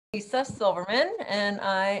Lisa Silverman, and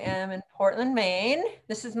I am in Portland, Maine.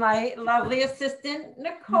 This is my lovely assistant,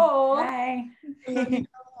 Nicole. Hi. She's going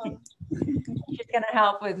to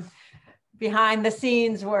help with behind the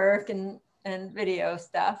scenes work and video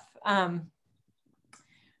stuff. Yeah,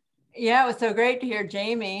 it was so great to hear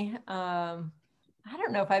Jamie. I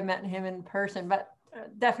don't know if I've met him in person, but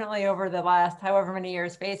definitely over the last however many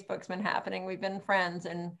years Facebook's been happening, we've been friends,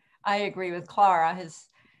 and I agree with Clara. His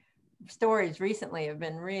stories recently have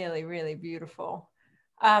been really, really beautiful.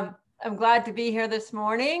 I'm glad to be here this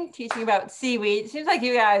morning teaching about seaweed. It seems like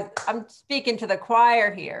you guys, I'm speaking to the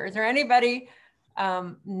choir here. Is there anybody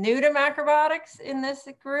new to macrobiotics in this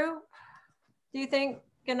group? Do you think,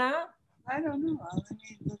 Gana? I don't know. Let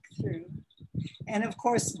me look through. And of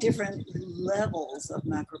course, different levels of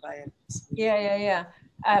macrobiotics. Yeah.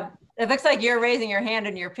 It looks like you're raising your hand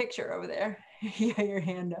in your picture over there. Yeah, your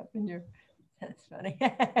hand up in your, that's funny.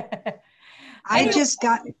 I just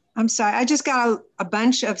got a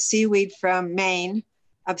bunch of seaweed from Maine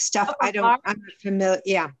of stuff I'm not familiar.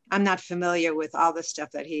 Yeah, I'm not familiar with all the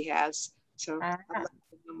stuff that he has. So I'll let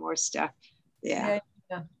him know more stuff. Yeah.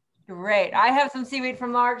 Great. I have some seaweed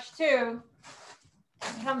from Larch too.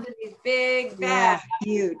 It comes in these big bags.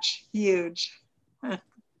 Yeah, huge.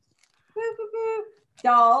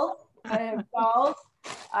 Dolls. I have dolls.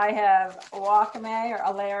 I have wakame or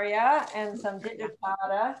alaria and some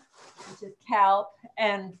digitata, which is kelp.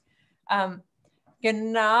 And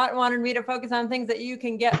Ganat wanted me to focus on things that you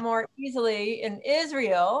can get more easily in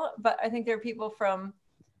Israel, but I think there are people from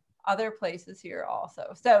other places here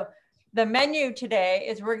also. So the menu today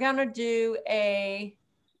is we're going to do a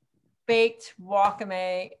baked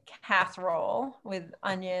wakame casserole with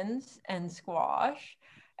onions and squash.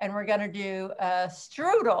 And we're going to do a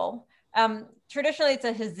strudel. Traditionally, it's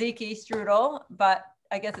a hiziki strudel, but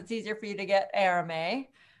I guess it's easier for you to get arame.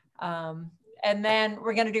 And then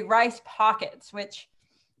we're going to do rice pockets, which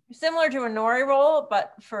is similar to a nori roll,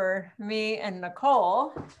 but for me and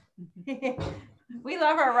Nicole, we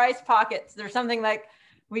love our rice pockets. There's something like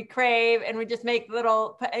we crave, and we just make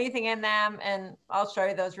put anything in them. And I'll show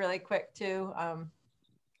you those really quick too,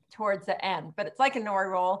 towards the end. But it's like a nori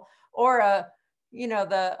roll or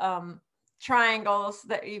the triangles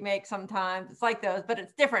that you make sometimes. It's like those, but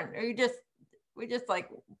it's different. We just like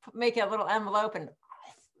make a little envelope and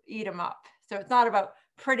eat them up. So it's not about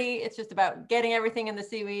pretty, it's just about getting everything in the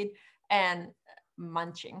seaweed and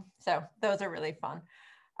munching. So those are really fun.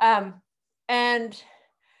 And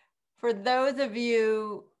for those of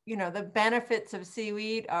you, the benefits of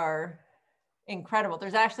seaweed are incredible.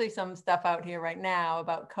 There's actually some stuff out here right now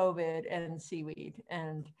about COVID and seaweed,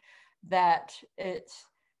 and that it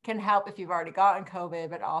can help if you've already gotten COVID,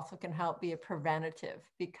 but also can help be a preventative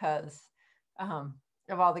because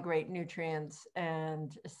of all the great nutrients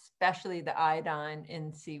and especially the iodine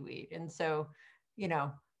in seaweed. And so,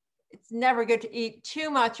 it's never good to eat too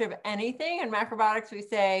much of anything. In macrobiotics, we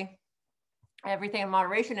say everything in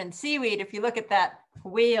moderation. And seaweed, if you look at that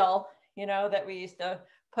wheel, that we used to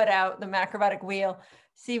put out, the macrobiotic wheel,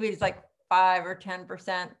 seaweed is like 5 or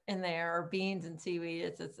 10% in there, or beans and seaweed,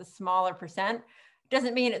 it's a smaller percent.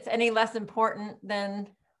 Doesn't mean it's any less important than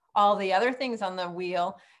all the other things on the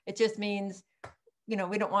wheel. It just means,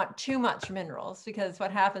 we don't want too much minerals, because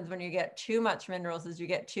what happens when you get too much minerals is you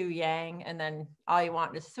get too yang, and then all you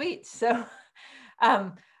want is sweets. So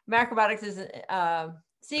macrobiotics is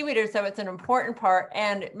seaweed, so it's an important part,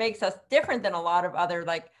 and it makes us different than a lot of other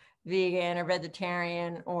like vegan or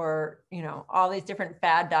vegetarian or, all these different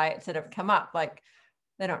fad diets that have come up. Like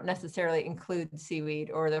they don't necessarily include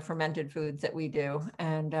seaweed or the fermented foods that we do.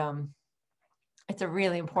 And it's a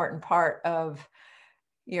really important part of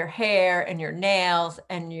your hair and your nails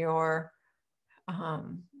and your,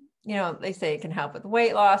 they say it can help with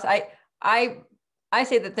weight loss. I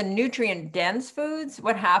say that the nutrient dense foods,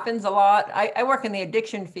 what happens a lot, I work in the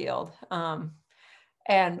addiction field.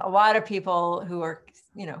 And a lot of people who are,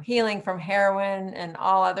 healing from heroin and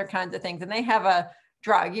all other kinds of things, and they have a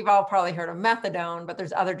drug, you've all probably heard of methadone, but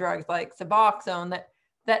there's other drugs like Suboxone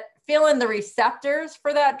that fill in the receptors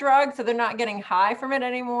for that drug. So they're not getting high from it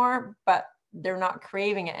anymore, but they're not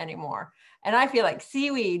craving it anymore. And I feel like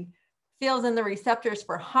seaweed fills in the receptors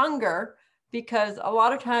for hunger, because a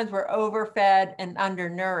lot of times we're overfed and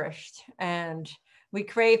undernourished, and we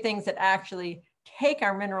crave things that actually take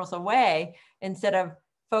our minerals away instead of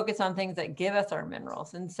focus on things that give us our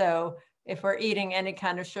minerals. And so if we're eating any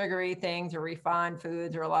kind of sugary things or refined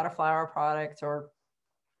foods or a lot of flour products or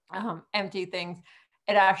empty things,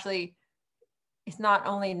 it actually, it's not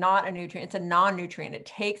only not a nutrient, it's a non-nutrient. It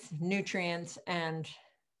takes nutrients and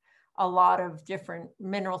a lot of different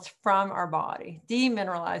minerals from our body,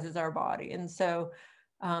 demineralizes our body. And so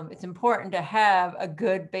it's important to have a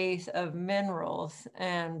good base of minerals.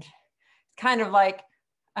 And kind of like,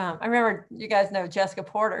 I remember, you guys know Jessica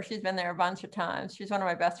Porter. She's been there a bunch of times. She's one of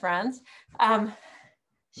my best friends.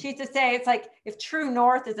 She used to say, it's like if true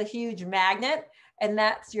north is a huge magnet and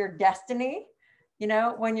that's your destiny, you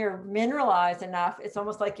know, when you're mineralized enough, it's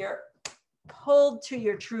almost like you're pulled to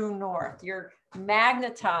your true north. You're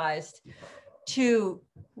magnetized to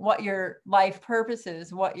what your life purpose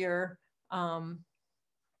is, what you're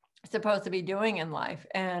supposed to be doing in life.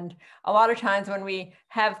 And a lot of times when we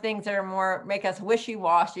have things that are more, make us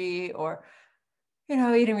wishy-washy, or, you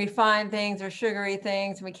know, eating refined things or sugary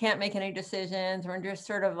things, and we can't make any decisions, we're just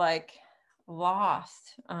sort of like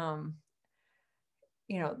lost.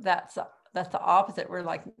 You know, that's the opposite. We're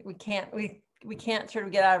like, we can't sort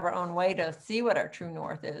of get out of our own way to see what our true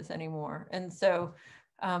north is anymore. And so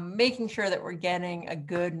making sure that we're getting a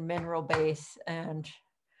good mineral base, and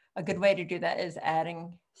a good way to do that is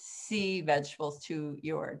adding sea vegetables to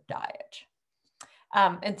your diet.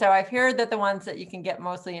 And so I've heard that the ones that you can get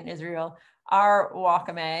mostly in Israel are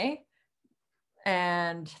wakame,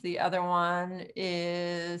 and the other one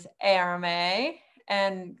is arame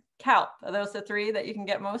and kelp. Are those the three that you can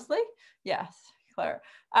get mostly? Yes, Claire.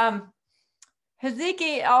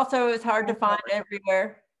 Hiziki also is hard to find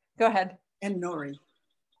everywhere. Go ahead. And nori.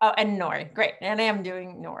 Oh, and nori, great. And I am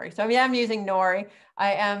doing nori. So yeah, I'm using nori.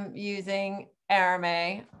 I am using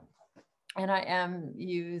arame, and I am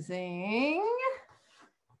using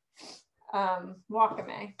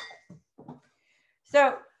wakame.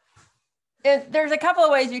 So there's a couple of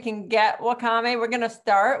ways you can get wakame. We're going to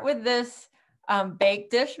start with this baked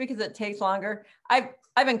dish because it takes longer.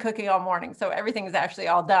 I've been cooking all morning, so everything is actually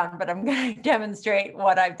all done, but I'm going to demonstrate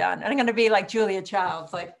what I've done. And I'm going to be like Julia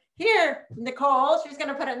Childs, like, here, Nicole, she's going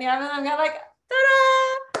to put it in the oven. I'm going to like,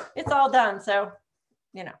 ta-da, it's all done. So,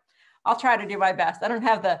 you know, I'll try to do my best. I don't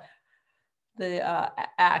have the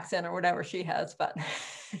accent or whatever she has, but.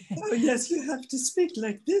 Oh, yes, you have to speak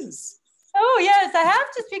like this. Oh, yes, I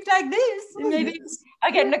have to speak like this. Oh, maybe yes.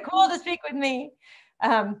 I get Nicole to speak with me.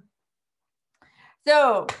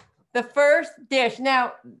 So the first dish,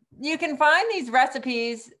 now you can find these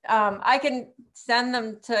recipes. I can send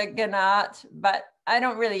them to Ganat, but I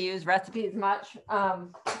don't really use recipes much.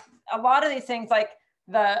 A lot of these things, like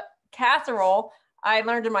the casserole, I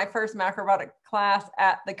learned in my first macrobiotic class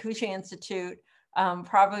at the Kushi Institute,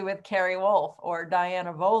 probably with Carrie Wolf or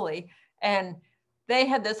Diana Voley. And they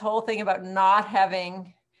had this whole thing about not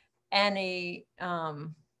having any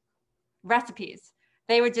recipes.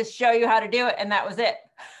 They would just show you how to do it, and that was it.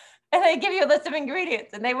 And they give you a list of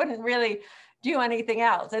ingredients, and they wouldn't really do anything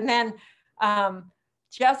else. And then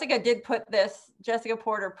Jessica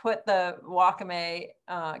Porter put the wakame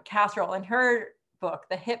casserole in her book,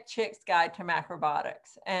 The Hip Chick's Guide to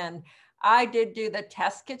Macrobiotics. And I did do the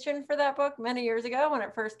test kitchen for that book many years ago when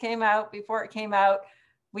it first came out. Before it came out,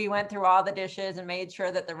 we went through all the dishes and made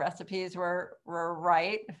sure that the recipes were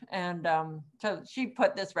right. And so she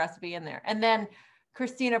put this recipe in there. And then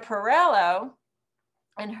Christina Perello,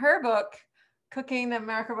 in her book, Cooking the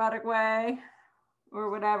Macrobiotic Way, or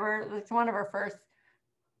whatever, it's one of her first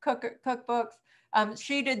cookbooks.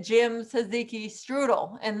 She did Jim's tzatziki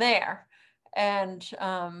strudel in there. And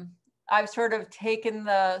I've sort of taken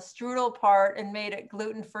the strudel part and made it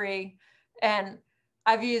gluten-free. And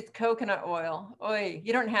I've used coconut oil. Oy,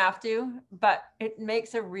 you don't have to, but it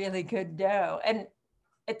makes a really good dough. And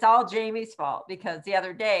it's all Jamie's fault, because the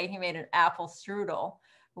other day he made an apple strudel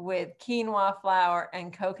with quinoa flour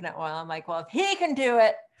and coconut oil. I'm like, well, if he can do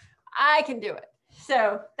it, I can do it.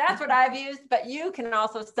 So that's what I've used, but you can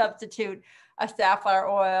also substitute a safflower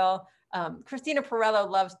oil. Christina Perello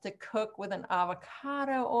loves to cook with an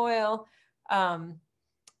avocado oil.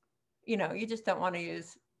 You know, you just don't want to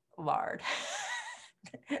use lard.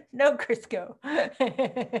 No Crisco.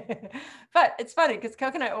 But it's funny because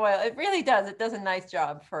coconut oil, it really does. It does a nice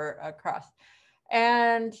job for a crust.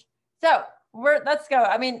 And so let's go.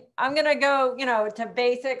 I mean, I'm going to go, you know, to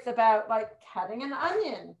basics about like cutting an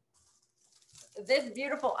onion. This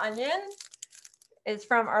beautiful onion is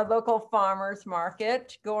from our local farmers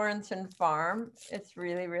market, Goranson Farm. It's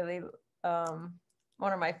really, really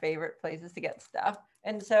one of my favorite places to get stuff.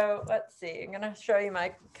 And so let's see, I'm going to show you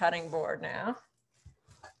my cutting board now.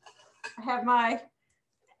 I have my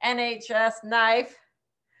NHS knife,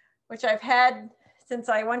 which I've had since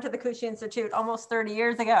I went to the Kushi Institute almost 30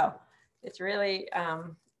 years ago. It's really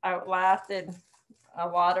outlasted a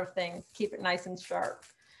lot of things. Keep it nice and sharp.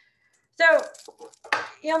 So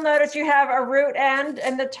you'll notice you have a root end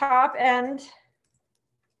and the top end.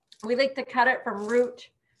 We like to cut it from root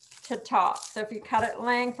to top. So if you cut it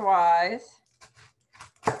lengthwise,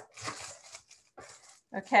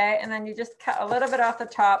 Okay, and then you just cut a little bit off the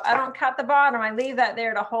top. I don't cut the bottom, I leave that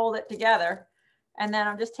there to hold it together. And then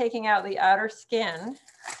I'm just taking out the outer skin.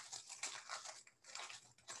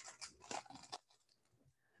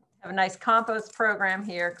 I have a nice compost program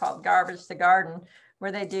here called Garbage to Garden,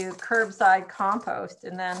 where they do curbside compost,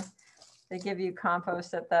 and then they give you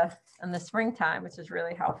compost in the springtime, which is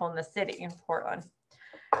really helpful in the city in Portland.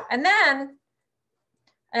 And then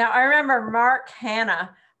I remember Mark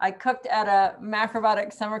Hanna, I cooked at a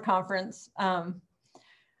macrobiotic summer conference, when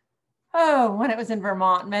it was in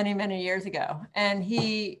Vermont many, many years ago. And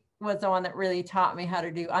he was the one that really taught me how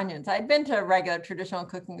to do onions. I'd been to a regular traditional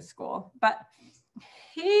cooking school, but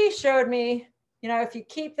he showed me, you know, if you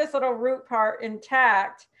keep this little root part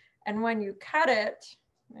intact, and when you cut it,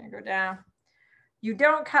 let me go down, you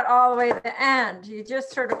don't cut all the way to the end. You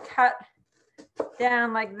just sort of cut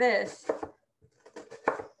down like this.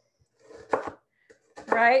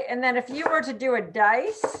 Right? And then if you were to do a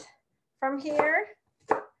dice from here,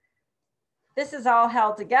 this is all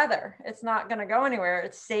held together. It's not going to go anywhere.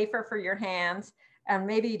 It's safer for your hands. And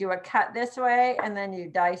maybe you do a cut this way and then you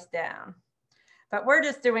dice down. But we're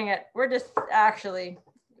just doing it. We're just actually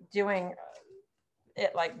doing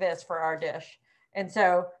it like this for our dish. And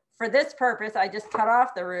so for this purpose, I just cut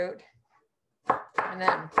off the root and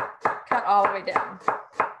then cut all the way down.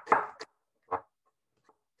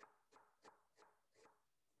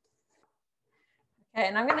 Okay,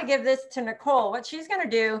 and I'm going to give this to Nicole. What she's going to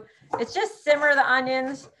do is just simmer the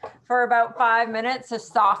onions for about 5 minutes to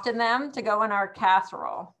soften them to go in our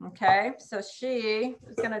casserole. Okay, so she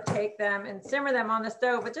is going to take them and simmer them on the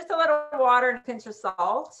stove with just a little water and a pinch of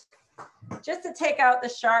salt, just to take out the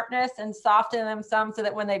sharpness and soften them some so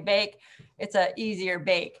that when they bake, it's an easier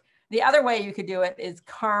bake. The other way you could do it is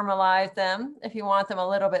caramelize them if you want them a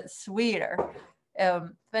little bit sweeter. If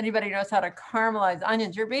anybody knows how to caramelize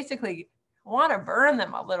onions, you're basically want to burn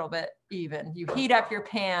them a little bit even. You heat up your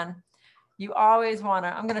pan. You always want to,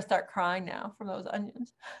 I'm going to start crying now from those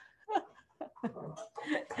onions.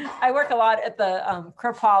 I work a lot at the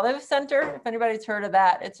Kripalu Center, if anybody's heard of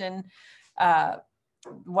that. It's in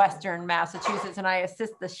Western Massachusetts, and I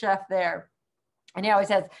assist the chef there. And he always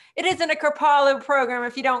says, it isn't a Kripalu program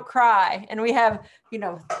if you don't cry. And we have,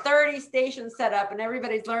 30 stations set up and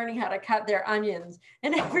everybody's learning how to cut their onions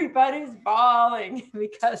and everybody's bawling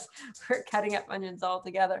because we're cutting up onions all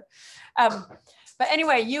together. But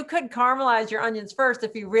anyway, you could caramelize your onions first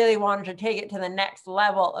if you really wanted to take it to the next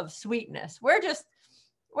level of sweetness. We're just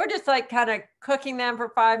like kind of cooking them for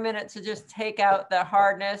 5 minutes to just take out the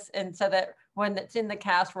hardness. And so that when it's in the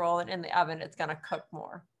casserole and in the oven, it's going to cook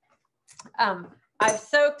more. I've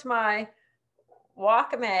soaked my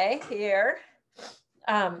wakame here.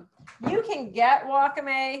 You can get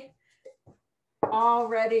wakame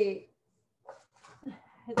already.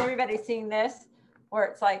 Has everybody seen this? Where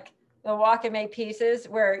it's like the wakame pieces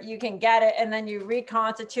where you can get it and then you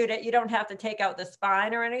reconstitute it. You don't have to take out the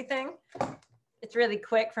spine or anything. It's really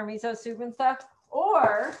quick for miso soup and stuff.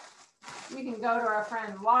 Or you can go to our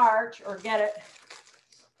friend Larch or get it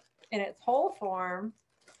in its whole form.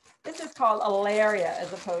 This is called alaria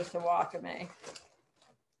as opposed to wakame.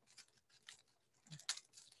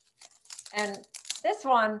 And this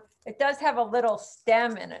one, it does have a little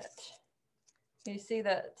stem in it. You see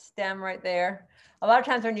the stem right there? A lot of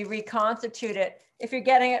times when you reconstitute it, if you're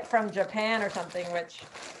getting it from Japan or something, which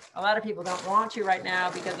a lot of people don't want to right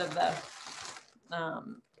now because of the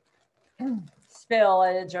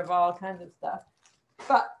spillage of all kinds of stuff.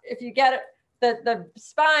 But if you get it, the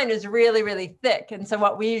spine is really, really thick. And so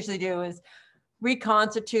what we usually do is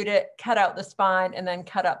reconstitute it, cut out the spine, and then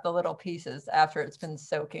cut up the little pieces after it's been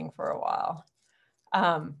soaking for a while.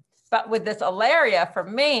 But with this alaria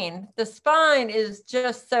from Maine, the spine is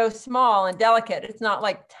just so small and delicate. It's not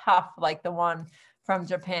like tough like the one from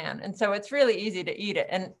Japan. And so it's really easy to eat it.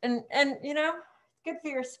 And good for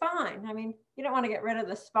your spine. I mean, you don't want to get rid of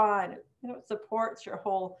the spine. It supports your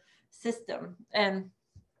whole system. And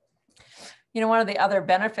one of the other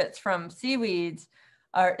benefits from seaweeds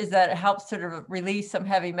is that it helps sort of release some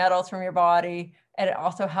heavy metals from your body, and it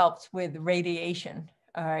also helps with radiation.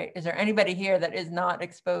 All right. Is there anybody here that is not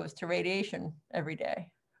exposed to radiation every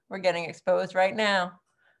day? We're getting exposed right now,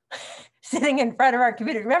 sitting in front of our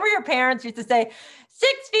computer. Remember your parents used to say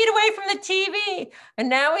 6 feet away from the TV, and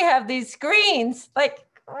now we have these screens like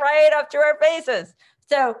right up to our faces.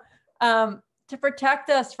 So to protect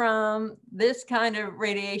us from this kind of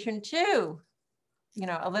radiation too,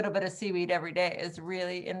 a little bit of seaweed every day is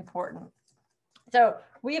really important. So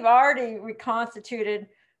we've already reconstituted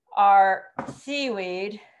our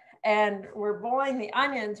seaweed and we're boiling the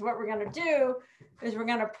onions. What we're going to do is we're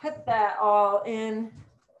going to put that all in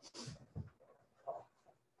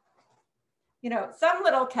you know, some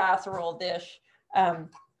little casserole dish,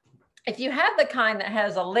 if you have the kind that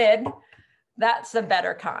has a lid, that's the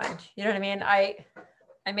better kind. You know what I mean? I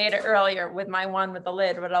made it earlier with my one with the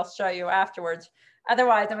lid, but I'll show you afterwards.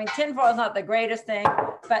 Otherwise, I mean, tinfoil is not the greatest thing,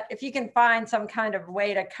 but if you can find some kind of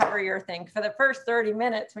way to cover your thing for the first 30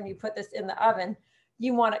 minutes, when you put this in the oven,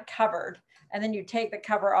 you want it covered. And then you take the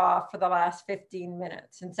cover off for the last 15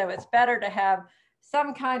 minutes. And so it's better to have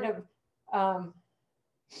some kind of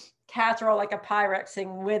casserole, like a Pyrex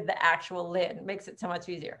thing with the actual lid. It makes it so much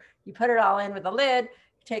easier. You put it all in with the lid,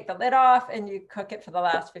 you take the lid off, and you cook it for the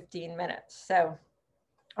last 15 minutes. So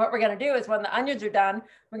what we're gonna do is when the onions are done,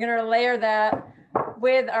 we're gonna layer that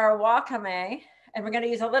with our wakame, and we're gonna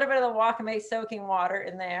use a little bit of the wakame soaking water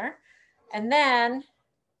in there. And then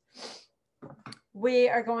we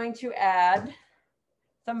are going to add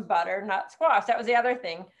some butternut squash. That was the other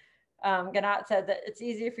thing. Ganat said that it's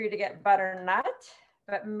easier for you to get butternut,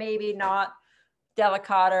 but maybe not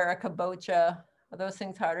delicata or a kabocha. Are those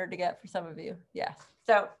things harder to get for some of you? Yes.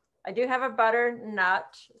 So I do have a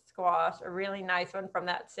butternut squash, a really nice one from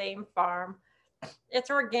that same farm. It's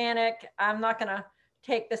organic. I'm not gonna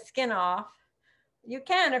take the skin off. You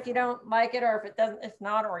can if you don't like it, or if it doesn't, it's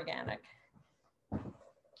not organic.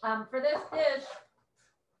 For this dish,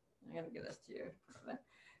 I'm gonna give this to you.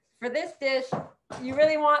 For this dish, you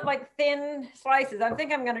really want like thin slices. I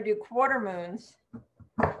think I'm gonna do quarter moons.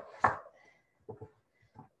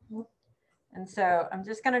 And so I'm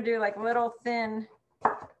just gonna do like little thin.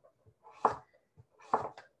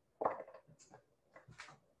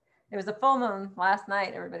 It was a full moon last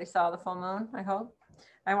night. Everybody saw the full moon, I hope.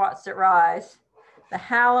 I watched it rise. The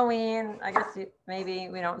Halloween, I guess maybe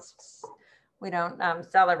we don't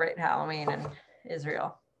celebrate Halloween in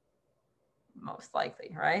Israel, most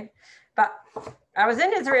likely, right? But I was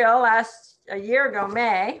in Israel a year ago,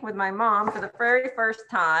 May, with my mom for the very first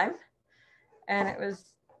time. And it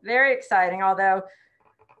was very exciting, although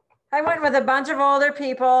I went with a bunch of older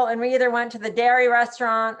people, and we either went to the dairy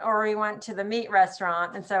restaurant or we went to the meat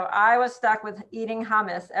restaurant. And so I was stuck with eating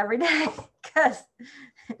hummus every day because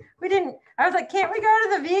I was like, can't we go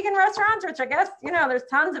to the vegan restaurants? Which I guess, you know, there's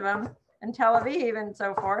tons of them in Tel Aviv and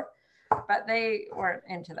so forth, but they weren't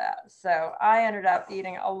into that. So I ended up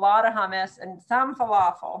eating a lot of hummus and some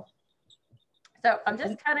falafel. So I'm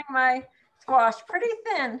just cutting my squash pretty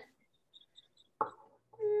thin.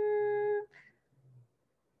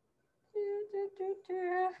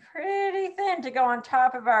 Pretty thin to go on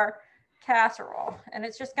top of our casserole, and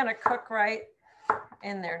it's just going to cook right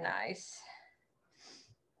in there nice.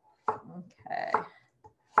 Okay.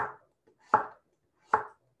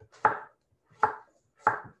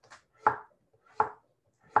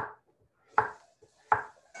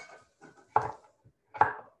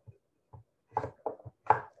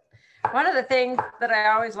 One of the things that I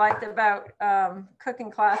always liked about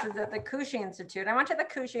cooking classes at the Kushi Institute, I went to the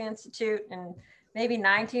Kushi Institute in maybe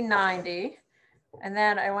 1990, and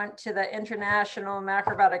then I went to the International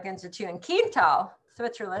Macrobiotic Institute in Kiental,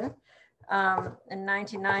 Switzerland, in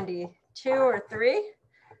 1992 or 3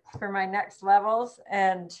 for my next levels.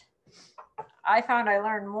 And I found I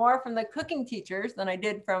learned more from the cooking teachers than I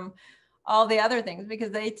did from all the other things,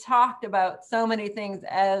 because they talked about so many things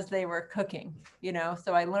as they were cooking, you know.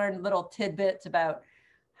 So I learned little tidbits about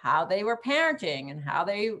how they were parenting and how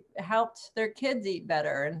they helped their kids eat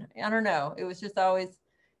better. And I don't know, it was just always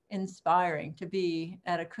inspiring to be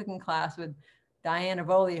at a cooking class with Diana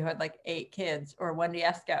Voli, who had like 8 kids, or Wendy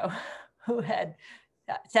Esco, who had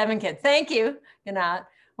 7 kids. Thank you, Ganat.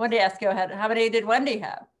 Wendy Esco had, how many did Wendy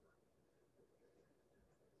have?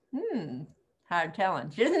 Hard telling.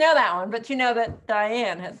 She doesn't know that one, but you know that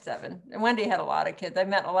Diane had 7. And Wendy had a lot of kids. I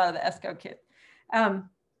met a lot of the Esco kids.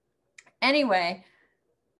 Anyway,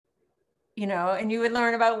 you know, and you would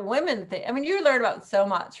learn about women things. I mean, you would learn about so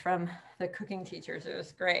much from the cooking teachers. It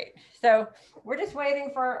was great. So we're just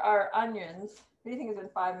waiting for our onions. What do you think has been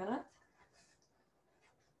 5 minutes?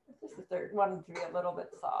 This is the third one to be a little bit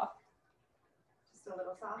soft. Just a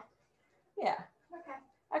little soft? Yeah. Okay.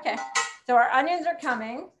 Okay. So our onions are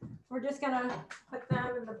coming. We're just gonna put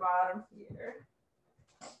them in the bottom here.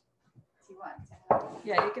 Do you want to?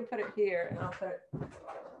 Yeah, you can put it here, and I'll put it.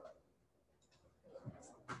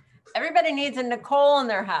 Everybody needs a Nicole in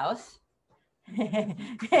their house. At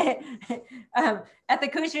the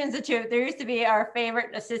Kushi Institute, there used to be our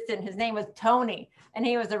favorite assistant. His name was Tony, and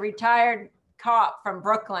he was a retired cop from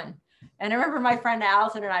Brooklyn. And I remember my friend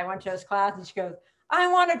Allison and I went to his class, and she goes, I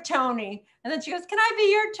want a Tony. And then she goes, can I be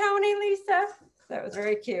your Tony, Lisa? So it was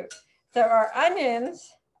very cute. So our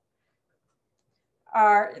onions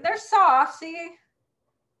they're soft, see?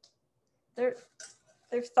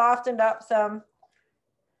 They've softened up some.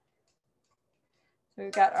 So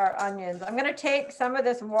we've got our onions. I'm going to take some of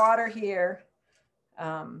this water here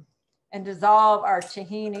and dissolve our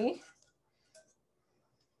tahini.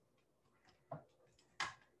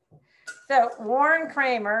 So Warren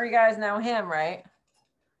Kramer, you guys know him, right?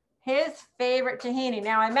 His favorite tahini.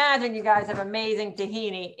 Now I imagine you guys have amazing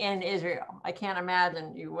tahini in Israel. I can't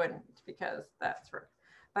imagine you wouldn't, because that's for,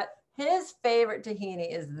 but his favorite tahini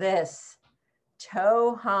is this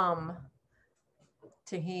Tohum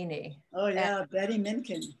tahini. Oh yeah, Betty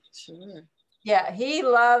Minkin, sure. Yeah, he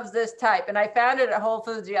loves this type. And I found it at Whole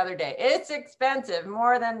Foods the other day. It's expensive,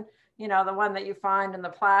 more than, you know, the one that you find in the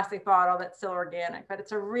plastic bottle that's still organic, but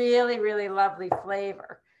it's a really, really lovely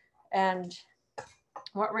flavor. And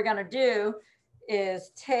what we're gonna do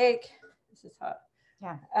is take, this is hot.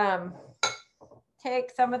 Yeah.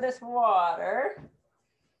 Take some of this water.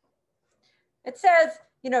 It says,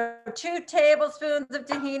 you know, 2 tablespoons of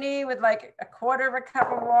tahini with like 1/4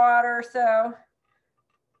 cup of water or so.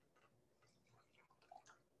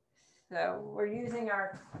 So we're using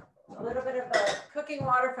a little bit of the cooking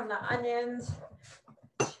water from the onions.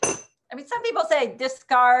 I mean, some people say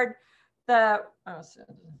discard the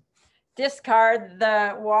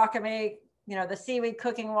wakame, you know, the seaweed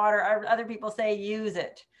cooking water. Other people say use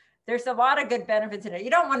it. There's a lot of good benefits in it.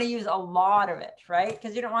 You don't want to use a lot of it, right?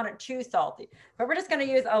 Because you don't want it too salty. But we're just going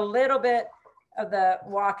to use a little bit of the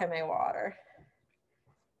wakame water.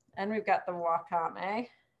 And we've got the wakame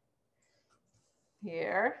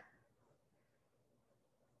here.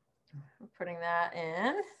 I'm putting that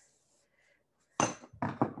in.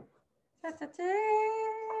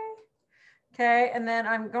 Okay, and then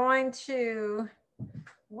I'm going to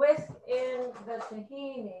whisk in the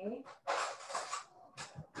tahini.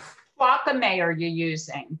 Wakame are you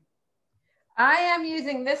using? I am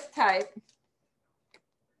using this type.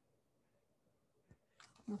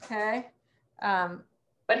 Okay.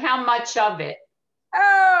 But how much of it?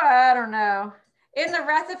 Oh, I don't know. In the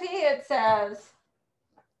recipe, it says,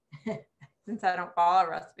 since I don't follow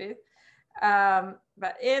recipes,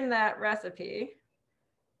 but in that recipe,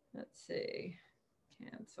 let's see,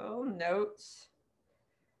 cancel notes.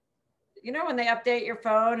 You know when they update your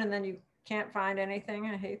phone and then you can't find anything?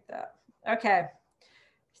 I hate that. Okay,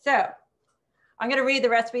 so I'm gonna read the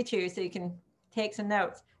recipe too so you can take some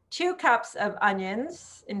notes. 2 cups of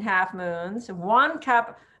onions in half moons, 1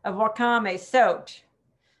 cup of wakame soaked,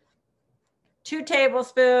 2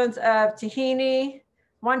 tablespoons of tahini,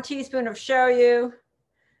 1 teaspoon of shoyu,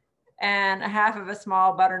 and 1/2 of a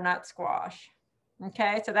small butternut squash.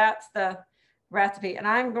 Okay, so that's the recipe. And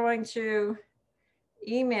I'm going to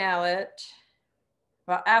email it.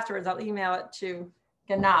 Well, afterwards, I'll email it to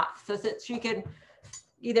Ganat so that she can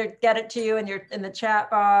either get it to you in the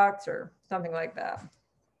chat box or something like that.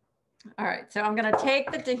 All right, so I'm going to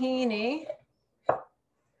take the tahini,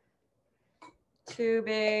 2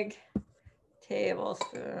 big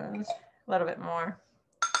tablespoons, a little bit more.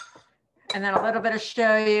 And then a little bit of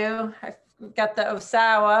shoyu. I've got the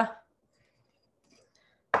Osawa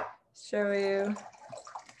shoyu.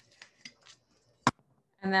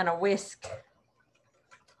 And then a whisk.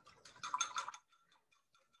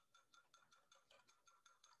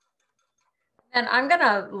 And I'm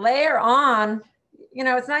gonna layer on, you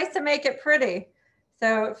know, it's nice to make it pretty.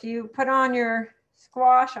 So if you put on your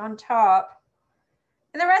squash on top,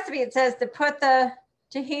 in the recipe it says to put the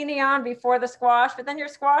tahini on before the squash, but then your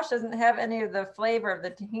squash doesn't have any of the flavor of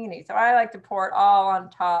the tahini. So I like to pour it all on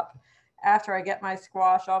top after I get my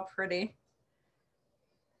squash all pretty.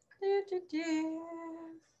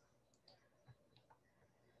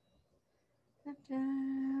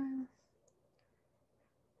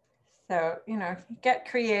 So, you know, get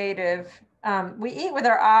creative. We eat with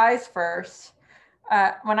our eyes first.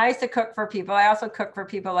 When I used to cook for people, I also cook for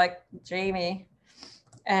people like Jamie.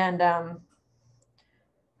 And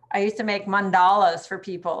I used to make mandalas for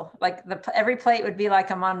people. Like every plate would be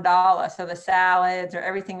like a mandala. So the salads or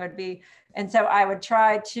everything would be. And so I would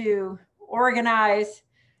try to organize,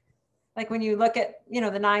 like when you look at, you know,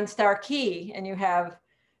 the 9-star key and you have,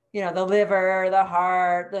 you know, the liver, the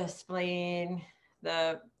heart, the spleen,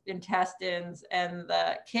 the intestines, and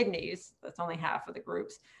the kidneys. That's only half of the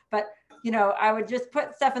groups. But, you know, I would just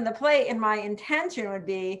put stuff in the plate and my intention would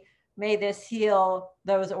be, may this heal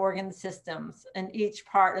those organ systems in each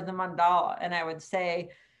part of the mandala. And I would say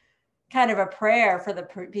kind of a prayer for the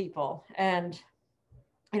people. And,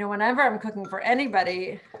 you know, whenever I'm cooking for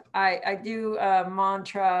anybody, I do a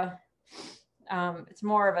mantra. It's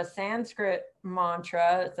more of a Sanskrit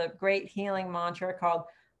mantra. It's a great healing mantra called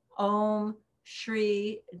Om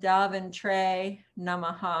Shri Davantre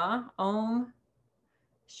Namaha. Om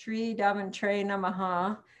Shri Davantre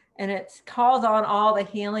Namaha. and it calls on all the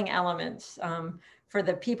healing elements for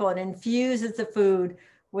the people. It infuses the food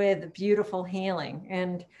with beautiful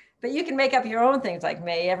healing. But you can make up your own things, like,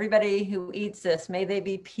 may everybody who eats this, may they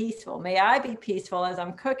be peaceful. May I be peaceful as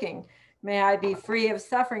I'm cooking. May I be free of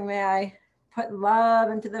suffering. May I put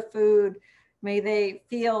love into the food. May they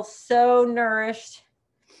feel so nourished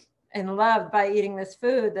and loved by eating this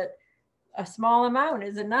food that a small amount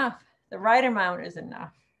is enough. The right amount is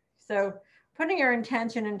enough. So putting your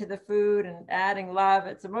intention into the food and adding love,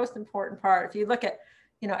 it's the most important part. If you look at,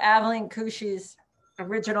 Evelyn Couchy's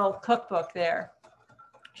original cookbook there,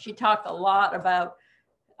 she talked a lot about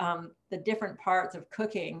the different parts of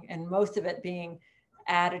cooking, and most of it being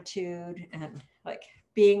attitude and like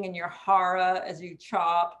being in your hara as you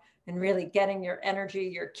chop, and really getting your energy.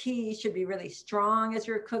 Your ki should be really strong as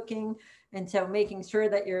you're cooking. And so making sure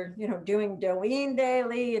that you're, doing doin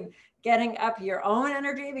daily and getting up your own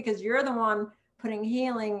energy, because you're the one putting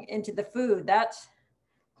healing into the food. That's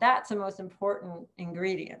the most important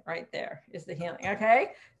ingredient right there, is the healing.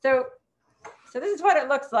 Okay. So this is what it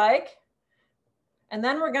looks like. And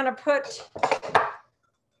then we're going to put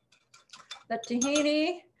the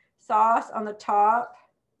tahini sauce on the top.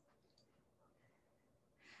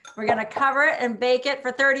 We're going to cover it and bake it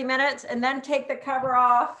for 30 minutes, and then take the cover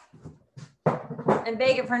off and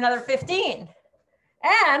bake it for another 15.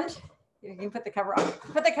 And you can put the cover on.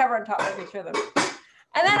 Put the cover on top. Make sure that.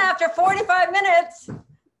 And then after 45 minutes,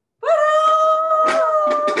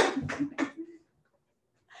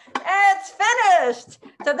 it's finished.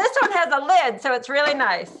 So this one has a lid, so it's really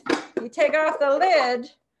nice. You take off the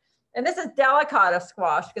lid, and this is delicata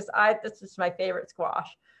squash, because this is my favorite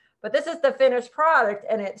squash. But this is the finished product,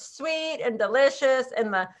 and it's sweet and delicious.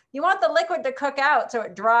 And you want the liquid to cook out so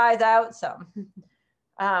it dries out some.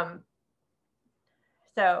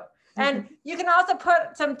 And you can also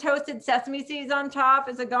put some toasted sesame seeds on top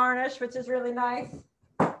as a garnish, which is really nice.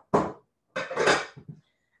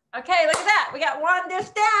 Okay, look at that. We got one dish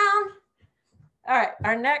down. All right,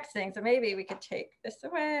 our next thing. So maybe we could take this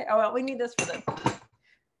away. Oh, well, we need this for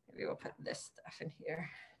maybe we'll put this stuff in here.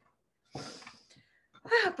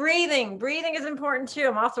 Breathing is important too.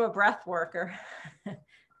 I'm also a breath worker,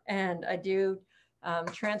 and I do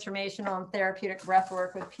transformational and therapeutic breath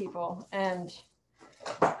work with people. And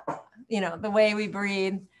the way we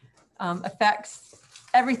breathe affects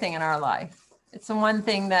everything in our life. It's the one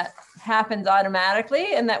thing that happens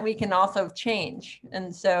automatically, and that we can also change.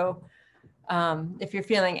 And so if you're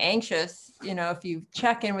feeling anxious, if you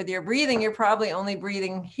check in with your breathing, you're probably only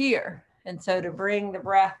breathing here. And so to bring the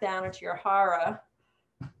breath down into your hara,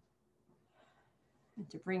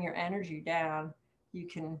 to bring your energy down, you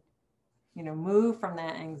can, move from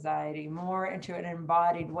that anxiety more into an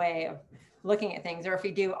embodied way of looking at things. Or if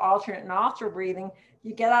you do alternate nostril breathing,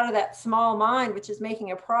 you get out of that small mind, which is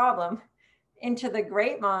making a problem, into the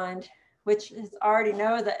great mind, which already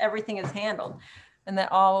knows that everything is handled and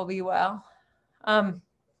that all will be well.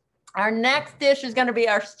 Our next dish is going to be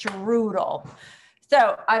our strudel.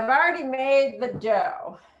 So I've already made the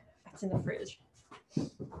dough. It's in the fridge.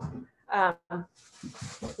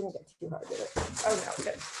 Didn't get too hard, did it? Oh no,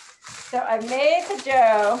 good. So I made the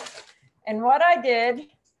dough, and what I did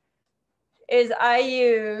is I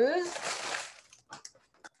used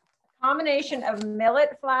a combination of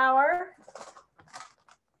millet flour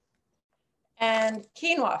and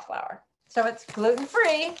quinoa flour. So it's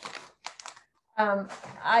gluten-free.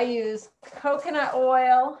 I use coconut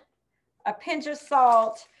oil, a pinch of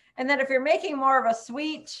salt, and then if you're making more of a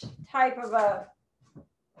sweet type of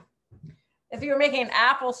if you were making an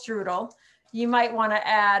apple strudel, you might want to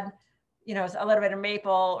add, a little bit of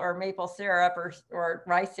maple syrup or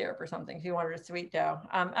rice syrup or something if you wanted a sweet dough.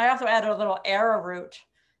 I also added a little arrowroot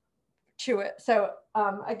to it. So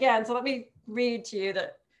again, so let me read to you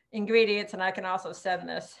the ingredients, and I can also send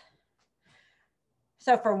this.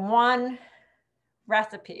 So for one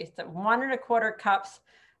recipe, so 1 1/4 cups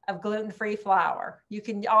of gluten-free flour. You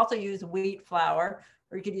can also use wheat flour,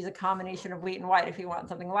 or you could use a combination of wheat and white if you want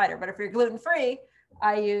something lighter. But if you're gluten-free,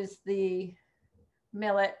 I use the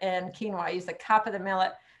millet and quinoa. I use a cup of the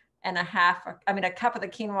millet and a cup of the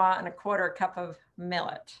quinoa and 1/4 cup of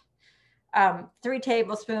millet. 3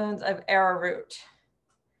 tablespoons of arrowroot,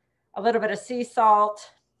 a little bit of sea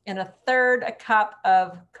salt, and 1/3 cup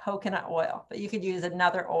of coconut oil, but you could use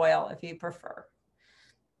another oil if you prefer.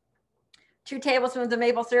 2 tablespoons of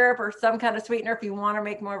maple syrup or some kind of sweetener if you want to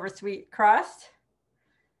make more of a sweet crust,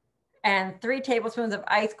 and 3 tablespoons of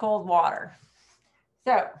ice cold water.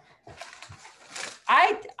 So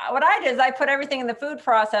what I did is I put everything in the food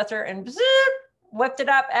processor and whipped it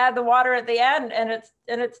up, add the water at the end, and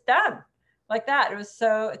it's done like that. It's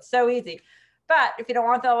so easy. But if you don't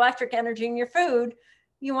want the electric energy in your food,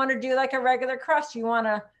 you want to do like a regular crust. You want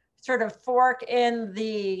to sort of fork in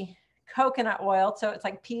the coconut oil so it's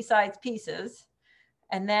like pea-sized pieces.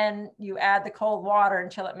 And then you add the cold water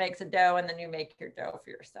until it makes a dough, and then you make your dough for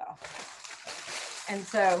yourself. And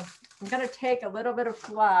so I'm going to take a little bit of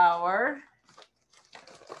flour,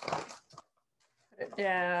 put it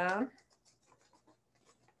down.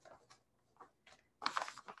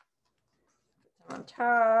 Put it on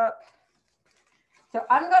top. So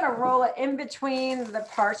I'm going to roll it in between the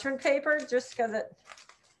parchment paper just because it,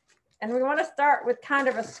 and we want to start with kind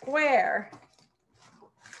of a square,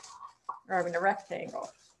 or I mean a rectangle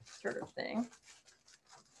sort of thing.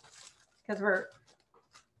 Because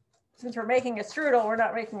since we're making a strudel, we're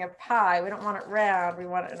not making a pie. We don't want it round, we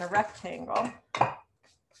want it in a rectangle. I'm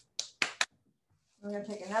going to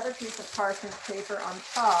take another piece of parchment paper on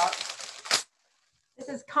top. This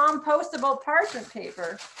is compostable parchment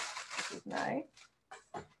paper. This is nice.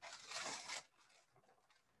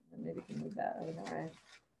 Maybe we can move that over the way.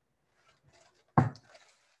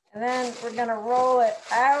 And then we're going to roll it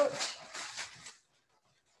out.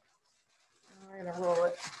 And we're going to roll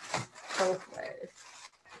it both ways.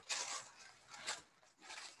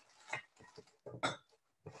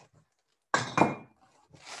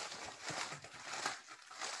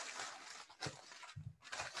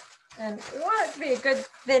 And we want it to be a good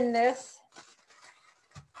thinness.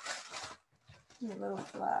 A little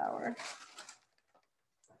flour.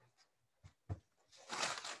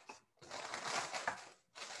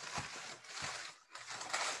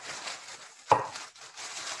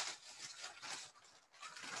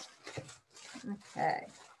 Okay,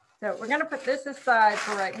 so we're going to put this aside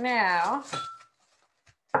for right now.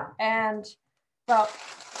 And well,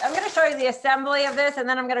 I'm going to show you the assembly of this, and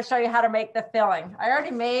then I'm going to show you how to make the filling. I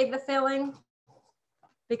already made the filling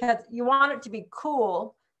because you want it to be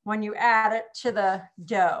cool when you add it to the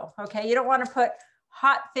dough. Okay, you don't want to put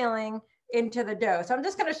hot filling into the dough. So I'm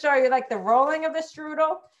just going to show you like the rolling of the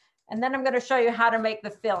strudel, and then I'm going to show you how to make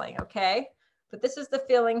the filling. Okay, but this is the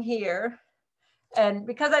filling here. And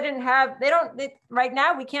because I didn't have, right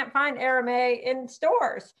now we can't find arame in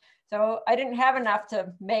stores. So I didn't have enough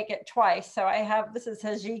to make it twice. So I have, this is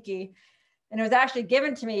hijiki, and it was actually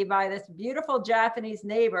given to me by this beautiful Japanese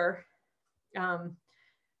neighbor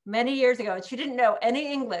many years ago. And she didn't know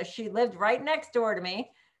any English. She lived right next door to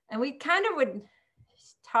me. And we kind of would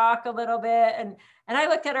talk a little bit. And I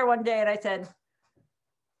looked at her one day and I said,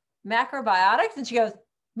 macrobiotics? And she goes,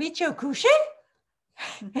 Micho Kushi?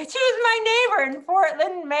 She was my neighbor in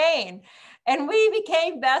Portland, Maine. And we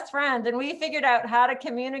became best friends, and we figured out how to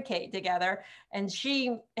communicate together. And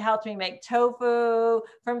she helped me make tofu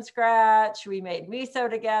from scratch. We made miso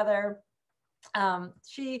together.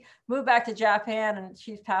 She moved back to Japan, and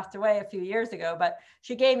she's passed away a few years ago, but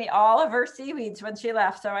she gave me all of her seaweeds when she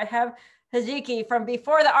left. So I have hijiki from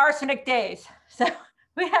before the arsenic days. So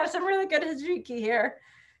we have some really good hijiki here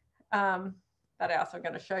that I also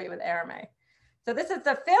going to show you with arame. So this is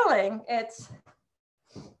the filling. It's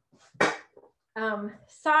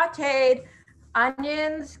sauteed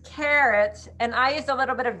onions, carrots, and I used a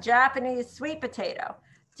little bit of Japanese sweet potato.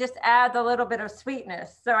 Just adds a little bit of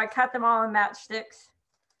sweetness. So I cut them all in matchsticks.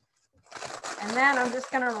 And then I'm just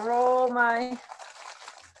going to roll my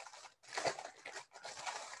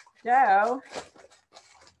dough.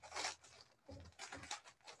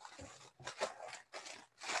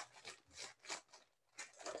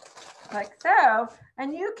 Like so.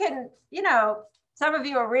 And you can, you know, some of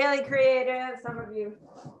you are really creative. Some of you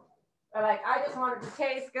are like, I just want it to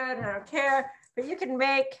taste good and I don't care. But you can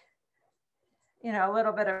make, you know, a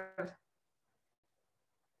little bit of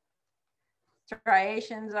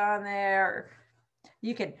striations on there.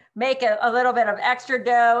 You can make a little bit of extra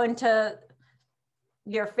dough into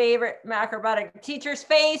your favorite macrobiotic teacher's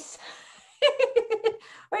face.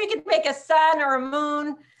 Or you could make a sun or a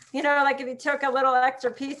moon, you know, like if you took a little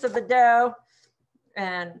extra piece of the dough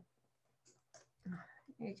and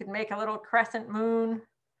you could make a little crescent moon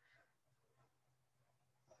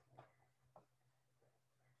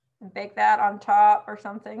and bake that on top or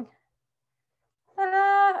something.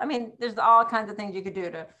 Ta-da! I mean, there's all kinds of things you could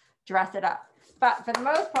do to dress it up. But for the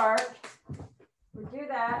most part, we do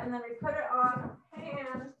that and then we put it on a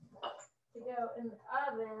pan to go in the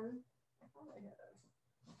oven.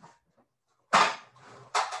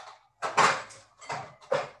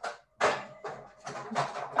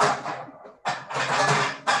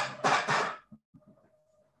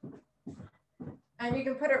 And you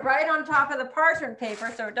can put it right on top of the parchment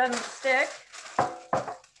paper so it doesn't stick.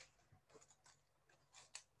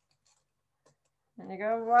 And you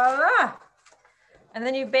go, voila. And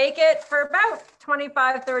then you bake it for about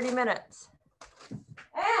 25, 30 minutes.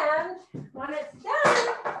 And when it's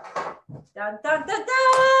done, dun, dun, dun, dun.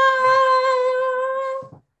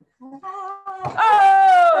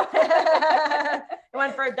 Oh, it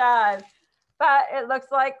went for a dive, but it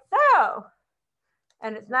looks like so.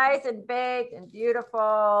 And it's nice and baked and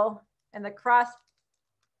beautiful. And the crust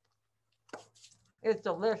is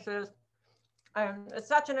delicious. It's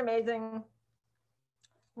such an amazing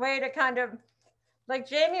way to kind of, like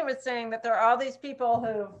Jamie was saying, that there are all these people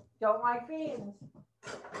who don't like beans.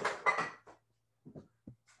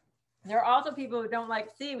 There are also people who don't like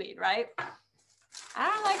seaweed, right? I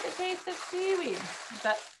don't like the taste of seaweed,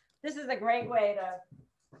 but this is a great way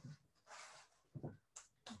to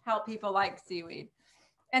help people like seaweed.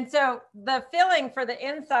 And so the filling for the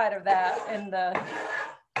inside of that and the,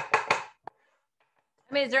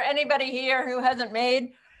 I mean, is there anybody here who hasn't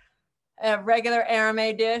made a regular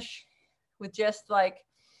aramé dish with just like,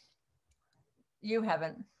 you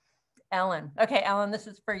haven't, Ellen. Okay, Ellen, this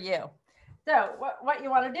is for you. So what you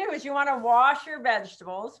want to do is you want to wash your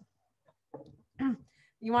vegetables.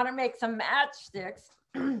 You want to make some matchsticks.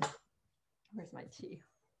 Where's my tea?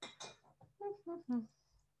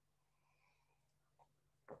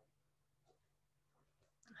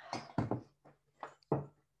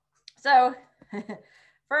 So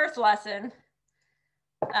first lesson,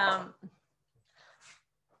 I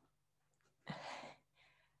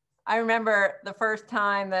remember the first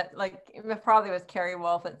time that, like, it probably was Carrie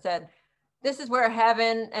Wolf that said, this is where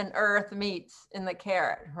heaven and earth meets in the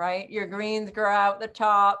carrot, right? Your greens grow out the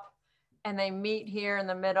top and they meet here in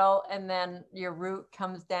the middle, and then your root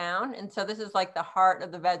comes down. And so this is like the heart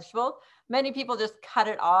of the vegetable. Many people just cut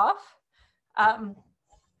it off.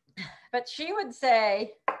 But she would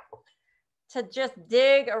say to just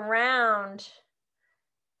dig around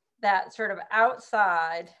that sort of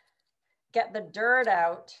outside, get the dirt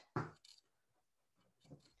out,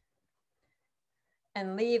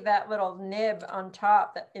 and leave that little nib on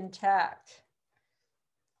top intact.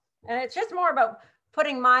 And it's just more about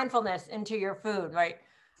putting mindfulness into your food, right?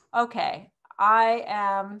 Okay, I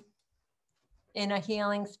am in a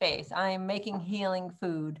healing space. I am making healing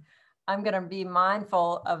food. I'm gonna be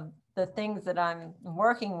mindful of the things that I'm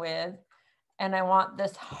working with. And I want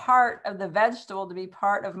this heart of the vegetable to be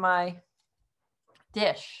part of my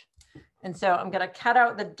dish. And so I'm gonna cut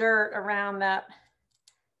out the dirt around that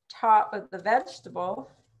top of the vegetable.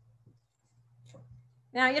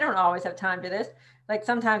 Now, you don't always have time to this. Like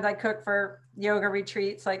sometimes I cook for yoga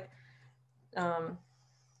retreats, like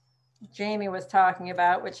Jamie was talking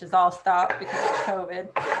about, which is all stopped because of COVID,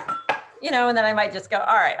 you know, and then I might just go,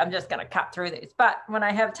 all right, I'm just gonna cut through these. But when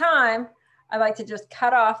I have time, I like to just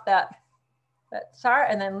cut off that chart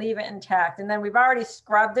and then leave it intact. And then we've already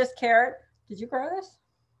scrubbed this carrot. Did you grow this?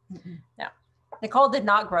 Mm-mm. No, Nicole did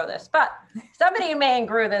not grow this, but somebody in Maine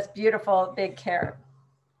grew this beautiful big carrot.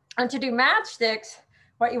 And to do matchsticks,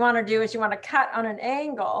 what you want to do is you want to cut on an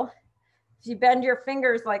angle. If you bend your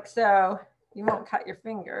fingers like so, you won't cut your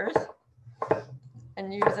fingers,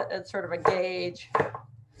 and use it as sort of a gauge.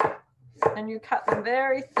 And you cut them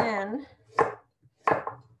very thin.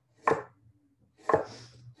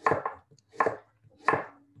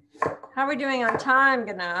 How are we doing on time,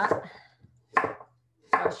 Ganat?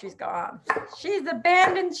 Oh, she's gone. She's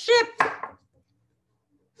abandoned ship.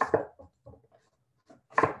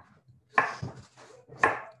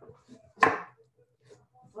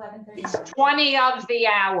 It's 20 of the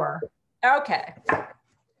hour. Okay. Thank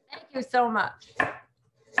you so much.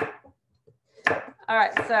 All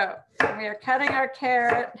right, so we are cutting our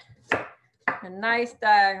carrot in nice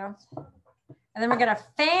diagonals, and then we're gonna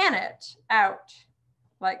fan it out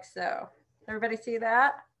like so. Everybody see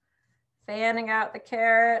that? Fanning out the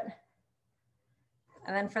carrot.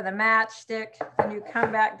 And then for the matchstick, then you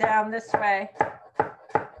come back down this way.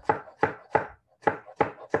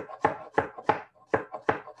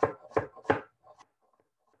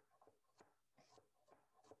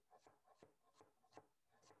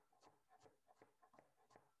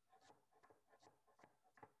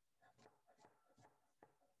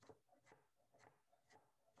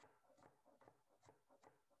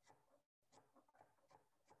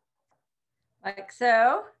 Like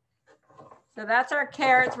so. So that's our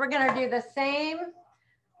carrots. We're gonna do the same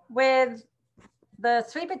with the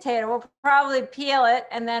sweet potato. We'll probably peel it,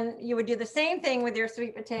 and then you would do the same thing with your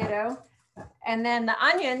sweet potato. And then the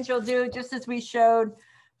onions you'll do just as we showed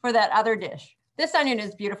for that other dish. This onion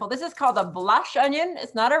is beautiful. This is called a blush onion.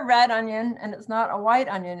 It's not a red onion and it's not a white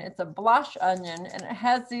onion. It's a blush onion, and it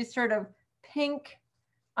has these sort of pink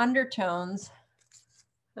undertones.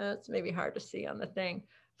 It's maybe hard to see on the thing,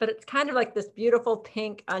 but it's kind of like this beautiful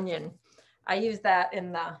pink onion. I use that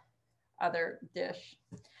in the other dish.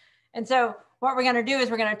 And so what we're gonna do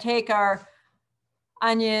is we're gonna take our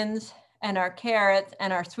onions and our carrots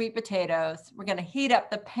and our sweet potatoes. We're gonna heat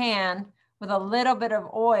up the pan with a little bit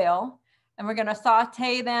of oil, and we're gonna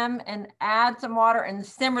saute them and add some water and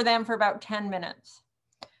simmer them for about 10 minutes.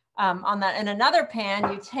 On that, in another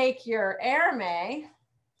pan, you take your airmay.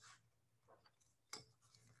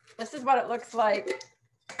 This is what it looks like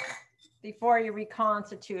before you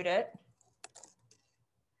reconstitute it.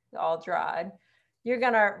 It's all dried. You're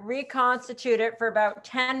gonna reconstitute it for about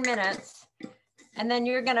 10 minutes, and then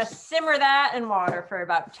you're gonna simmer that in water for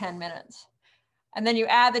about 10 minutes. And then you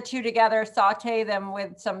add the two together, saute them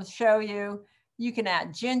with some shoyu. You can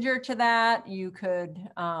add ginger to that. You could,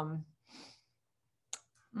 and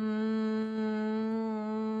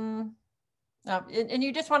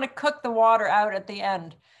you just wanna cook the water out at the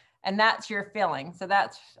end. And that's your filling. So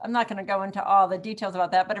that's, I'm not gonna go into all the details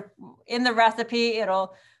about that, but if, in the recipe,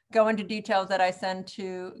 it'll go into details that I send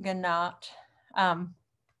to Ganat.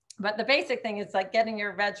 But the basic thing is like getting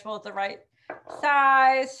your vegetables the right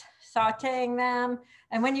size, sauteing them.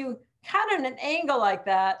 And when you cut at an angle like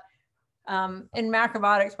that, in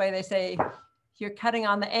macrobiotics way, they say you're cutting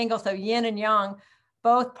on the angle. So yin and yang,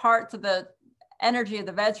 both parts of the energy of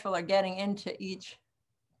the vegetable are getting into each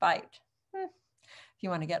bite. If you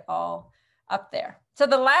want to get all up there. So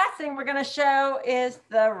the last thing we're going to show is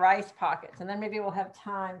the rice pockets, and then maybe we'll have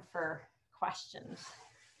time for questions.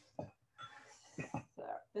 So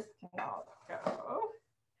this can all go.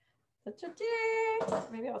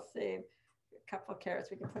 Maybe I'll save a couple of carrots.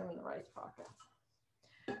 We can put them in the rice pockets.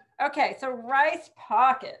 Okay, so rice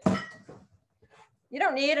pockets. You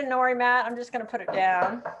don't need a nori mat. I'm just going to put it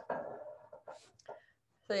down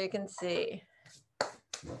so you can see.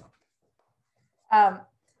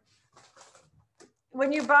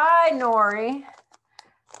 When you buy nori,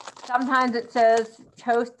 sometimes it says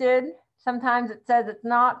toasted, sometimes it says it's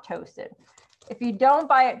not toasted. If you don't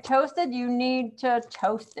buy it toasted, you need to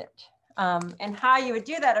toast it. And how you would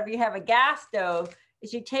do that if you have a gas stove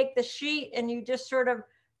is you take the sheet and you just sort of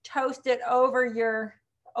toast it over your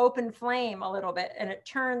open flame a little bit, and it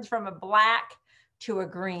turns from a black to a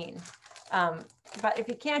green. But if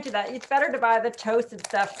you can't do that, it's better to buy the toasted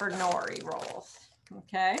stuff for nori rolls,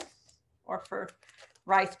 okay? Or for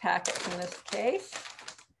rice packets in this case.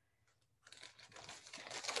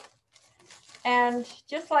 And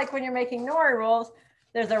just like when you're making nori rolls,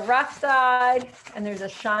 there's a rough side and there's a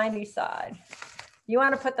shiny side. You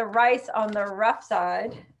want to put the rice on the rough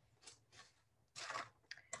side.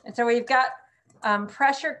 And so we've got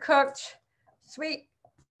pressure cooked sweet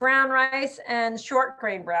brown rice and short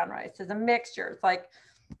grain brown rice. It's a mixture. It's like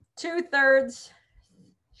 2/3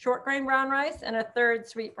 short grain brown rice and 1/3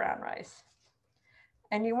 sweet brown rice.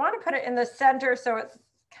 And you want to put it in the center so it's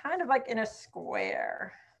kind of like in a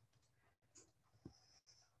square.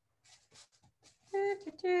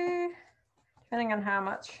 Depending on how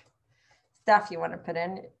much stuff you want to put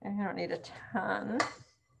in, you don't need a ton.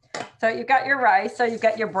 So you've got your rice. So you've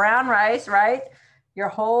got your brown rice, right? Your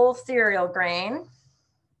whole cereal grain.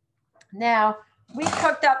 Now, we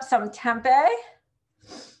cooked up some tempeh.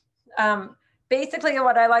 Basically,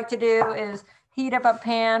 what I like to do is heat up a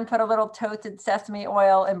pan, put a little toasted sesame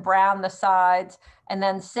oil and brown the sides, and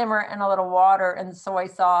then simmer in a little water and soy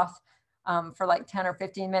sauce for like 10 or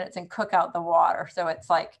 15 minutes and cook out the water. So it's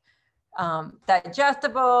like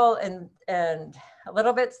digestible and a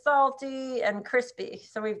little bit salty and crispy.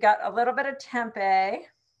 So we've got a little bit of tempeh.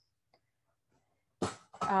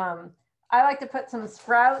 I like to put some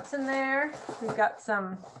sprouts in there. We've got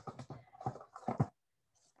some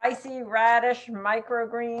spicy radish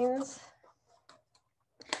microgreens.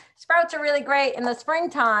 Sprouts are really great in the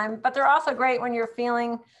springtime, but they're also great when you're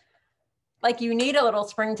feeling like you need a little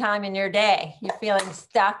springtime in your day. You're feeling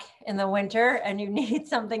stuck in the winter and you need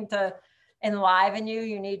something to enliven you.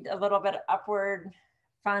 You need a little bit of upward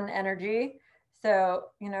fun energy.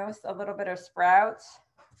 So, you know, a little bit of sprouts.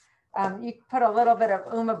 You put a little bit of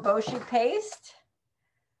umeboshi paste.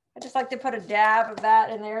 I just like to put a dab of that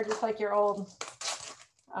in there, just like your old,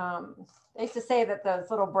 they used to say that those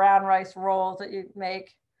little brown rice rolls that you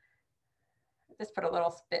make, just put a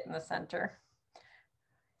little spit in the center.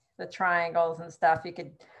 The triangles and stuff you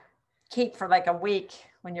could keep for like a week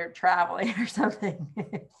when you're traveling or something.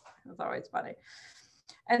 It's always funny.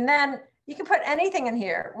 And then you can put anything in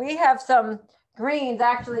here. We have some greens.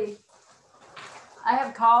 Actually, I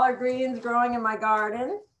have collard greens growing in my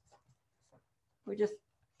garden. We just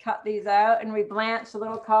cut these out and we blanch the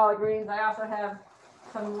little collard greens. I also have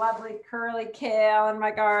some lovely curly kale in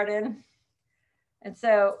my garden. And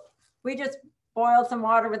so we just boiled some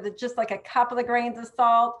water with just like a couple of grains of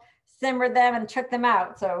salt, simmered them and took them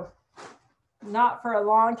out. So not for a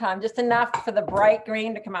long time, just enough for the bright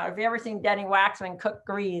green to come out. Have you ever seen Denny Waxman cook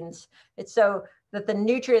greens? It's so that the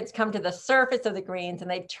nutrients come to the surface of the greens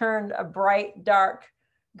and they turn a bright, dark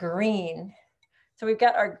green. So we've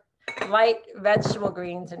got our light vegetable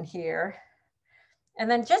greens in here. And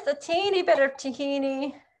then just a teeny bit of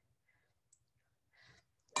tahini.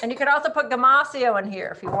 And you could also put gamasio in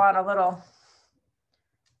here if you want a little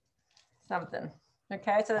something.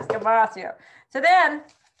 Okay, so that's gamasio. So then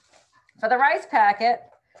for the rice packet,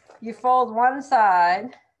 you fold one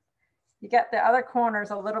side. You get the other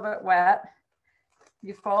corners a little bit wet.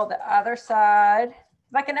 You fold the other side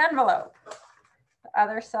like an envelope. The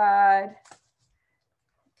other side.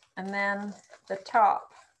 And then the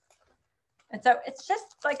top. And so it's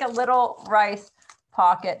just like a little rice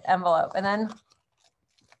pocket envelope. And then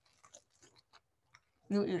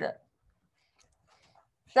you eat it.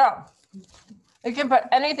 So you can put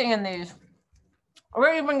anything in these.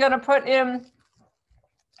 We're even going to put in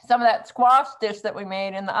some of that squash dish that we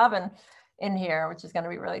made in the oven in here, which is going to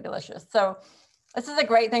be really delicious. So this is a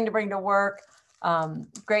great thing to bring to work.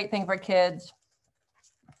 Great thing for kids.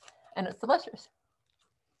 And it's delicious.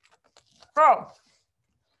 So,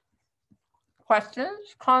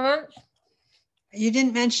 questions, comments? You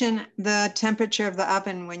didn't mention the temperature of the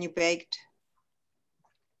oven when you baked.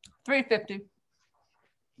 350.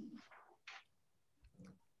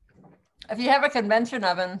 If you have a convention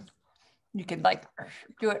oven, you could like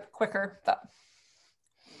do it quicker. But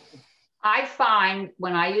I find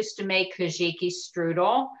when I used to make hijiki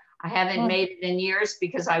strudel, I haven't made it in years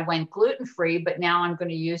because I went gluten-free, but now I'm going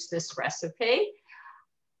to use this recipe.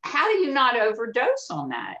 How do you not overdose on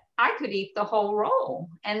that? I could eat the whole roll,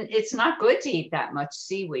 and it's not good to eat that much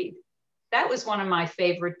seaweed. That was one of my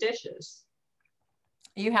favorite dishes.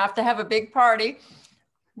 you have to have a big party,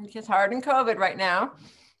 which is hard in COVID right now.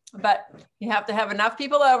 But you have to have enough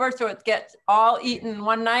people over so it gets all eaten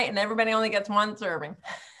one night and everybody only gets one serving.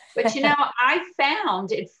 But you know, I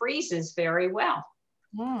found it freezes very well.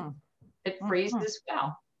 Mm. It freezes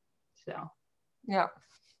well. So yeah,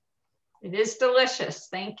 it is delicious.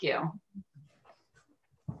 Thank you.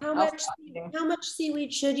 How much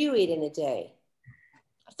seaweed should you eat in a day?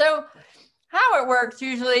 So how it works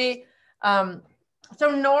usually, so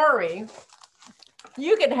nori,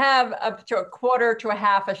 you could have up to a quarter to a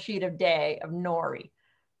half a sheet a day of nori,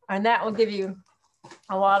 and that will give you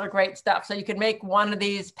a lot of great stuff. So you could make one of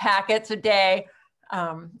these packets a day,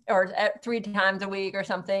 or 3 times a week or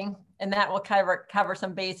something, and that will cover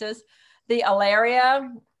some bases. The alaria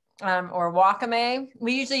or wakame,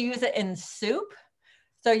 we usually use it in soup.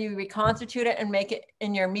 So you reconstitute it and make it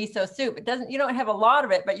in your miso soup. It doesn't, you don't have a lot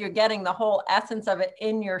of it, but you're getting the whole essence of it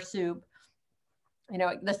in your soup. You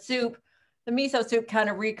know, the soup, the miso soup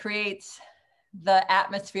kind of recreates the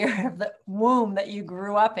atmosphere of the womb that you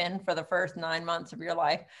grew up in for the first 9 months of your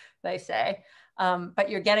life, they say. But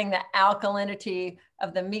you're getting the alkalinity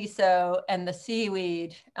of the miso and the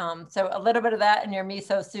seaweed. So a little bit of that in your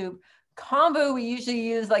miso soup. Kombu, we usually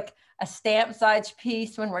use like a stamp-sized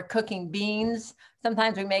piece when we're cooking beans.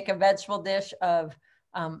 Sometimes we make a vegetable dish of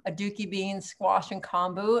aduki beans, squash, and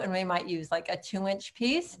kombu, and we might use like a 2-inch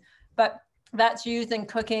piece. But that's used in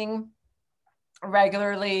cooking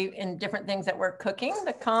regularly in different things that we're cooking,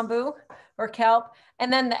 the kombu or kelp.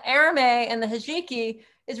 And then the arame and the hijiki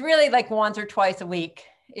is really like once or twice a week.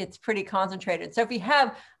 It's pretty concentrated. So if you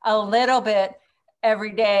have a little bit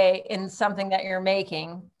every day in something that you're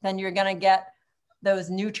making, then you're going to get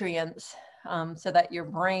those nutrients so that your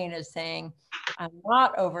brain is saying, I'm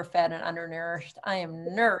not overfed and undernourished. I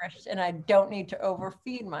am nourished and I don't need to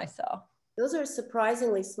overfeed myself. Those are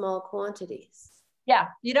surprisingly small quantities. Yeah,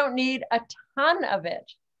 you don't need a ton of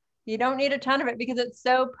it. You don't need a ton of it because it's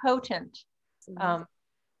so potent.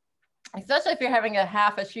 Especially if you're having a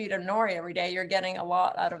half a sheet of nori every day, you're getting a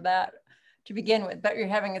lot out of that to begin with. But you're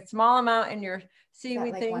having a small amount in your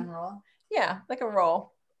seaweed like thing. one roll? Yeah, like a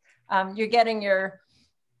roll. You're getting your,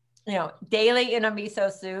 you know, daily in a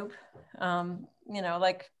miso soup. You know,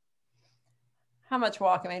 like how much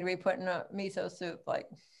wakame do we put in a miso soup? Like,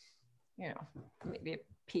 you know, maybe a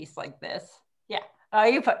piece like this. Yeah.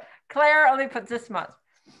 You put, Claire only puts this much.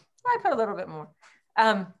 I put a little bit more.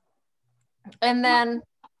 And then,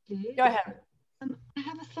 go ahead. I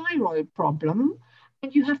have a thyroid problem,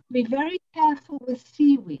 and you have to be very careful with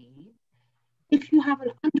seaweed if you have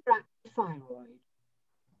an underactive thyroid.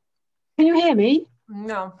 Can you hear me?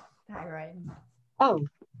 No. Thyroid. Oh.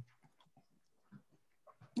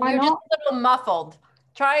 Why You're not? just a little muffled.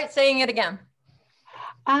 Try saying it again.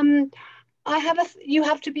 You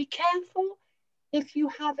have to be careful if you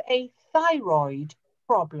have a thyroid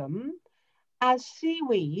problem, as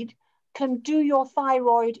seaweed can do your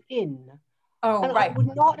thyroid in. Oh, And right. I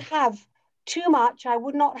would not have too much. I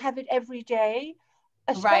would not have it every day,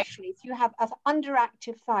 especially if you have an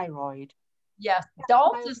underactive thyroid. Yes, That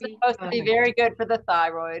Dulse is would be supposed to be perfect. very good for the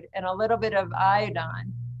thyroid and a little bit of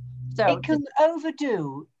iodine. So It can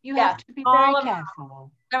overdo. You yeah, have to be very small amount.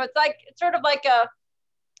 careful. So it's sort of like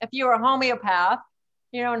if you were a homeopath,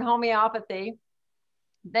 you know, in homeopathy,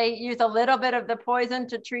 they use a little bit of the poison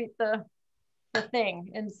to treat the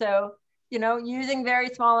thing. And so, you know, using very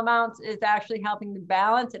small amounts is actually helping to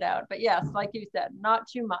balance it out. But yes, like you said, not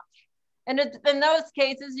too much. And in those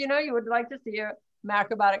cases, you know, you would like to see a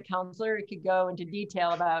macrobiotic counselor who could go into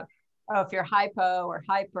detail about, oh, if you're hypo or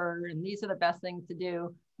hyper, and these are the best things to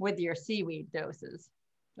do with your seaweed doses.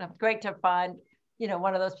 It's great to find, you know,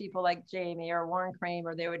 one of those people like Jamie or Warren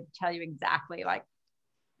Kramer, they would tell you exactly like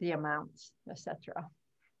the amounts, etc.,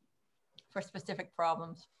 for specific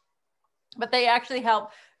problems. But they actually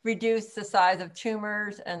help reduce the size of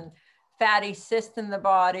tumors and fatty cysts in the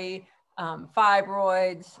body,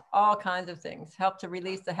 fibroids, all kinds of things. Help to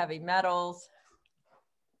release the heavy metals.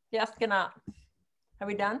 Yes, Gana. Are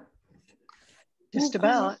we done? Just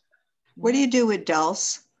about. What do you do with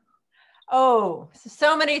Dulse? Oh,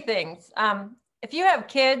 so many things. If you have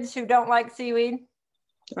kids who don't like seaweed,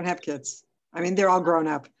 Don't have kids. I mean, they're all grown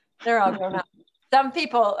up. they're all grown up. Some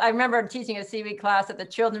people, I remember teaching a seaweed class at the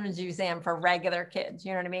Children's Museum for regular kids,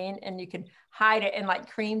 you know what I mean? And you can hide it in like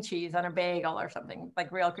cream cheese on a bagel or something,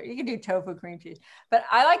 like real, you can do tofu cream cheese. But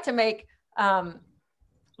I like to make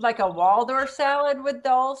like a Waldorf salad with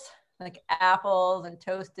dulse, like apples and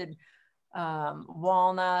toasted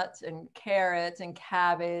walnuts and carrots and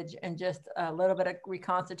cabbage and just a little bit of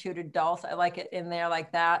reconstituted dulse. I like it in there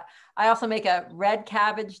like that. I also make a red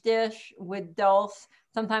cabbage dish with dulse.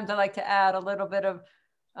 Sometimes I like to add a little bit of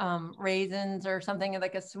raisins or something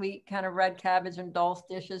like a sweet kind of red cabbage and dulse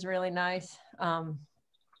dish is really nice.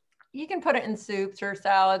 You can put it in soups or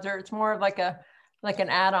salads, or it's more of like an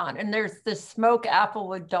add-on. And there's this smoked apple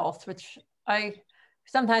with dulse, which I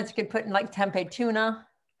sometimes could put in like tempeh tuna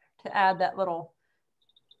to add that little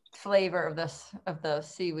flavor of the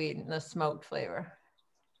seaweed and the smoked flavor.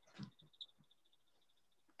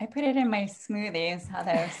 I put it in my smoothies,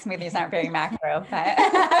 although smoothies aren't very macro, but.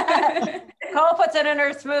 Nicole puts it in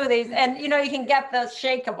her smoothies, and you know, you can get the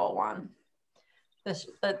shakeable one.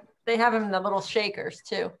 They have them in the little shakers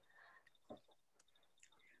too.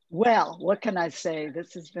 Well, what can I say?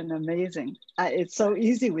 This has been amazing. It's so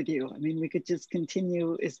easy with you. I mean, we could just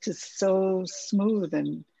continue. It's just so smooth,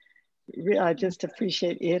 and I just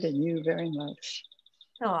appreciate it and you very much.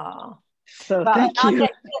 Oh, so well, thank I'll you. get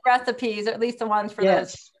you the recipes, or at least the ones for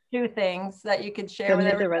those two things that you could share Send with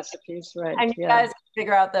me everyone. the recipes, right? And you guys can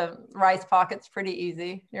figure out the rice pockets pretty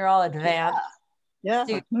easy. You're all advanced. Yeah,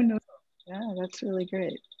 who knew? Yeah, that's really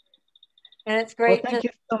great. And it's great. Well, thank you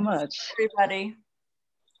so much, everybody.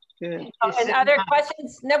 Good. Oh, and other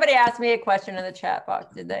questions? Nobody asked me a question in the chat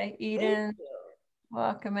box, did they? Eden,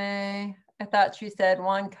 Wakame. I thought she said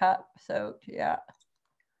 1 cup soaked. Yeah.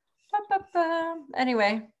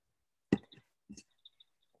 Anyway.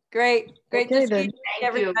 Great to see you,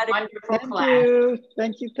 everybody. Wonderful class.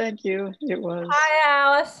 Thank you. It was. Hi,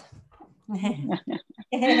 Alice.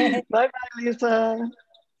 Bye-bye, Lisa.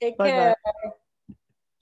 Take Bye-bye. care.